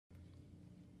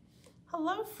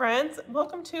Hello friends,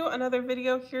 welcome to another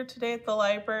video here today at the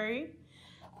library.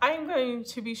 I am going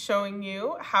to be showing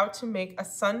you how to make a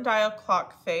sundial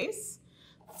clock face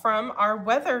from our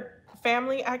weather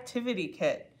family activity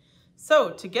kit. So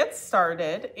to get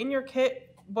started, in your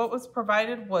kit, what was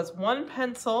provided was one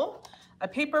pencil, a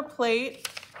paper plate,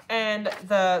 and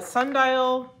the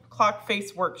sundial clock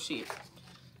face worksheet.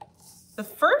 The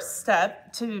first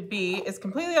step is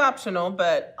completely optional,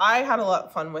 but I had a lot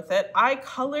of fun with it. I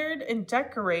colored and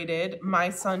decorated my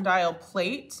sundial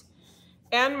plate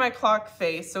and my clock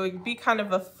face, so it would be kind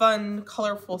of a fun,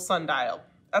 colorful sundial.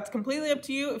 That's completely up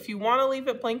to you. If you want to leave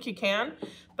it blank, you can,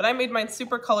 but I made mine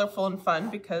super colorful and fun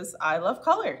because I love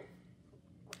color.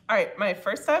 All right, my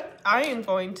first step, I am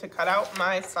going to cut out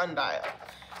my sundial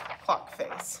clock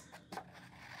face.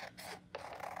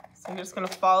 So I'm just going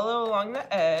to follow along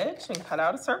the edge and cut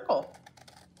out a circle.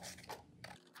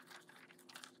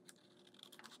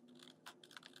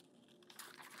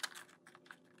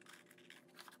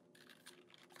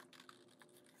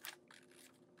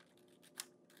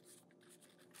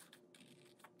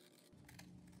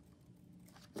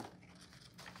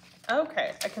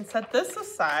 Okay, I can set this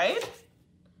aside.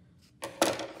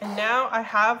 And now I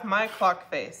have my clock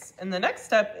face. And the next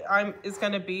step is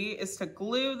to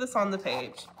glue this on the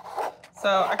page.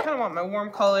 So I kind of want my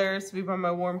warm colors to be by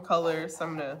my warm colors. So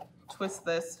I'm gonna twist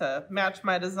this to match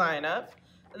my design up.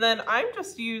 And then I'm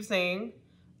just using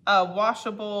a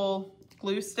washable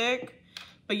glue stick,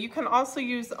 but you can also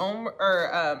use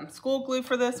school glue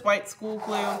for this, white school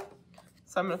glue.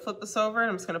 So I'm gonna flip this over and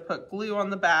I'm just gonna put glue on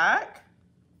the back.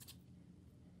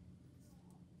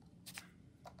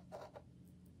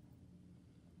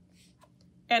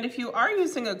 And if you are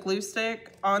using a glue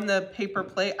stick on the paper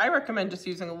plate, I recommend just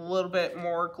using a little bit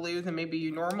more glue than maybe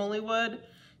you normally would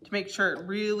to make sure it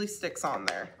really sticks on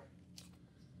there.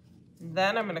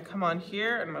 Then I'm gonna come on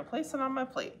here and I'm gonna place it on my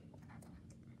plate.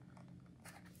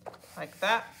 Like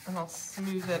that, and I'll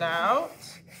smooth it out.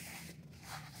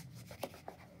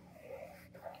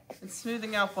 And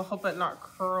smoothing out will help it not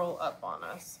curl up on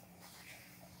us.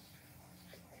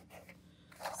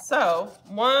 So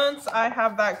once I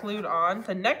have that glued on,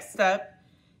 the next step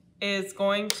is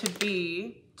going to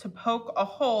be to poke a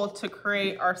hole to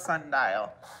create our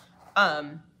sundial.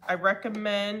 I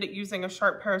recommend using a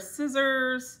sharp pair of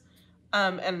scissors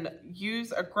and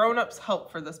use a grown-up's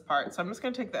help for this part. So I'm just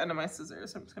gonna take the end of my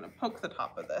scissors. I'm just gonna poke the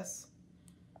top of this.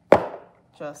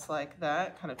 Just like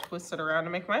that, kind of twist it around to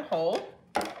make my hole.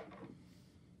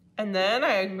 And then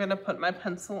I'm gonna put my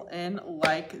pencil in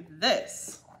like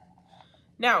this.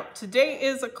 Now, today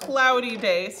is a cloudy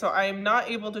day, so I am not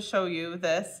able to show you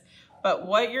this, but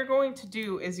what you're going to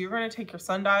do is you're going to take your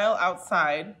sundial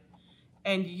outside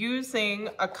and using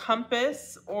a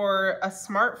compass or a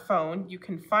smartphone, you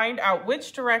can find out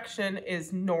which direction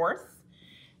is north,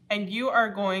 and you are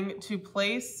going to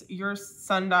place your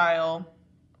sundial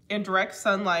in direct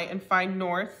sunlight and find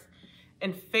north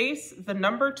and face the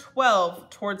number 12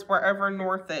 towards wherever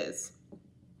north is.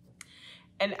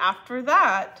 And after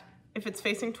that, if it's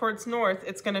facing towards north,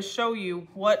 it's going to show you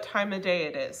what time of day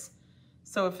it is.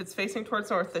 So if it's facing towards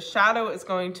north, the shadow is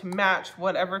going to match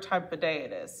whatever type of day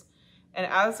it is. And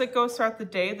as it goes throughout the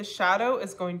day, the shadow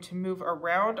is going to move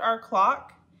around our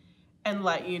clock and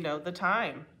let you know the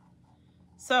time.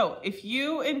 So if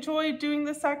you enjoyed doing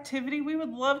this activity, we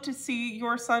would love to see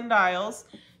your sundials.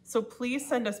 So please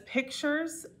send us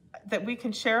pictures that we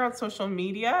can share on social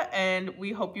media, and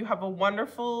we hope you have a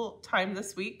wonderful time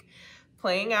this week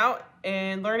playing out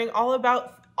and learning all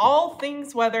about all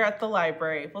things weather at the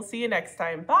library. We'll see you next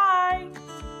time. Bye.